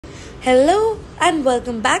Hello and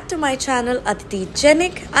welcome back to my channel Aditi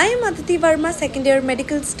Genik. I am Aditi Verma, second year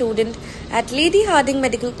medical student at Lady Hardinge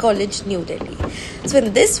Medical College, New Delhi. So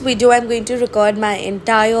in this video, I'm going to record my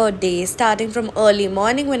entire day starting from early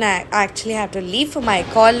morning when I actually have to leave for my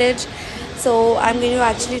college. So I'm going to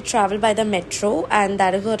actually travel by the metro, and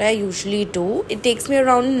that is what I usually do. It takes me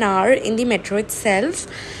around an hour in the metro itself,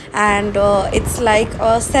 and it's like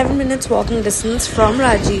a 7 minutes walking distance from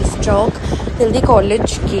Rajiv Chowk till the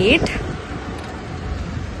college gate.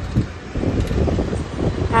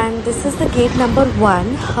 And this is the gate number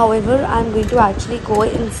 1. However, I'm going to actually go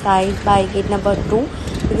inside by gate number 2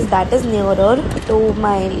 because that is nearer to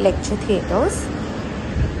my lecture theatres.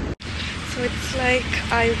 So it's like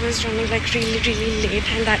I was running like really late,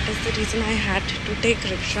 and that is the reason I had to take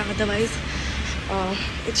rickshaw. Otherwise,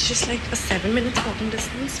 it's just like a 7 minutes walking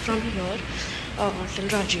distance from here till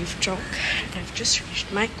Rajiv Chowk. And I've just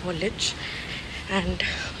reached my college and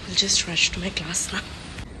will just rush to my class now.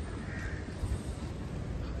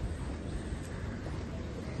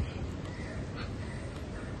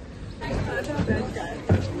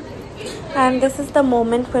 And this is the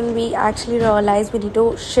moment when we actually realize we need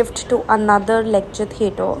to shift to another lecture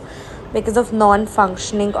theatre because of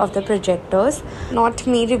non-functioning of the projectors. Not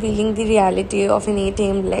me revealing the reality of an 8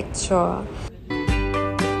 AM lecture.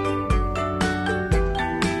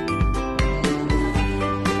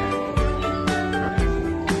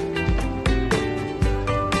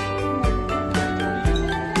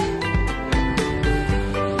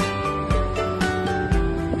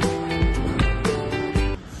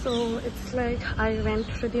 It's like I went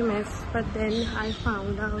through the mess, but then I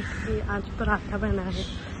found out that aaj paratha bana hai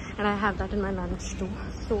and I have that in my lunch too.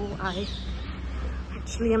 So I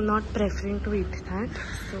actually am not preferring to eat that.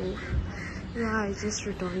 So yeah, I just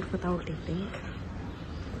returned without eating.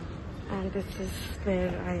 And this is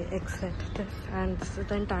where I exit this, and this is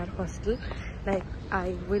the entire hostel. Like,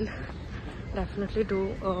 I will definitely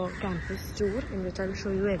do a campus tour in which I'll show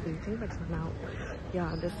you everything, but for now,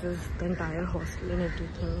 yeah, this is the entire hostel and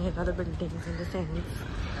everything. Here are the buildings in the sense.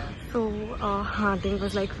 So Hardinge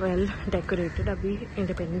was like well decorated abhi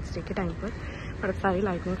Independence Day ke time par, but sari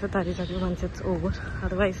lightning se tari jagi once it's over.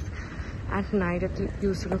 Otherwise at night it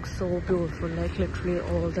used to look so beautiful, like literally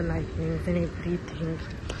all the lightnings and everything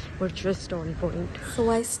were just on point. So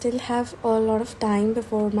I still have a lot of time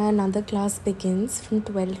before my another class begins from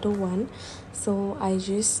 12 to 1. So I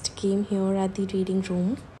just came here at the reading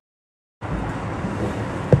room.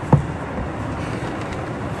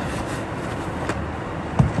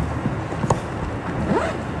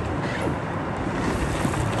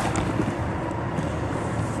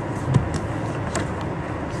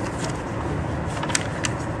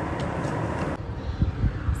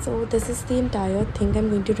 So this is the entire thing I'm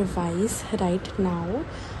going to revise right now.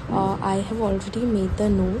 I have already made the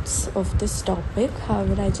notes of this topic.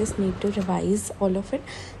 However, I just need to revise all of it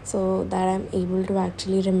so that I'm able to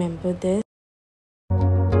actually remember this.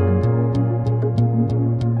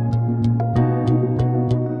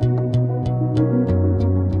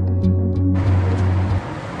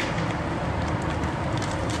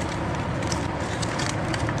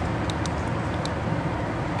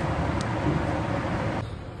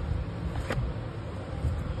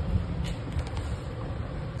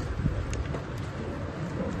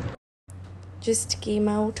 Just came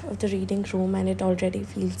out of the reading room and it already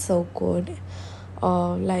feels so good.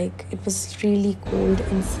 Like it was really cold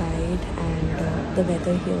inside, and the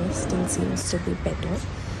weather here still seems to be better.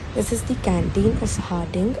 This is the canteen of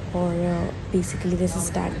Hardinge, or basically this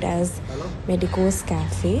is tagged as Medico's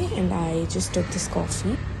cafe, and I just took this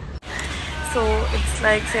coffee. So it's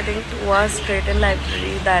like sitting 2 hours straight in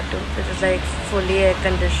library, that too, which is like fully air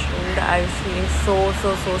conditioned. I was feeling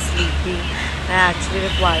so sleepy. I actually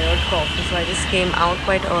required coffee, so I just came out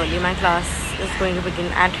quite early. My class is going to begin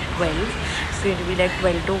at 12. It's going to be like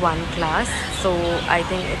 12 to 1 class. So I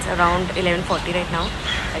think it's around 11:40 right now.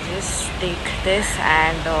 I just take this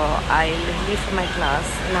and I'll leave for my class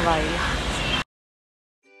in a while.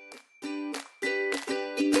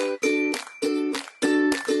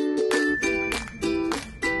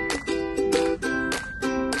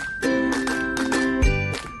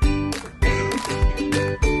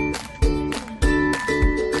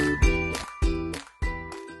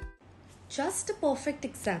 Just a perfect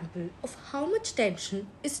example of how much tension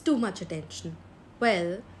is too much attention.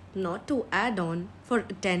 Well, not to add on for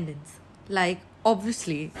attendance. Like,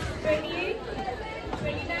 obviously. 28,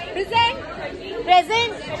 29. Present.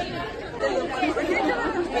 Present.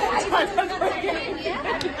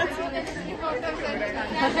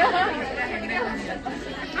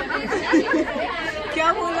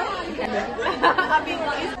 क्या बोला अभी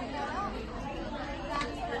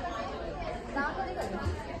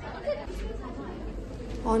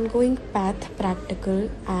Ongoing path practical,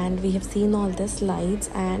 and we have seen all the slides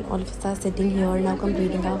and all of us are sitting here now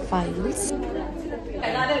completing our files.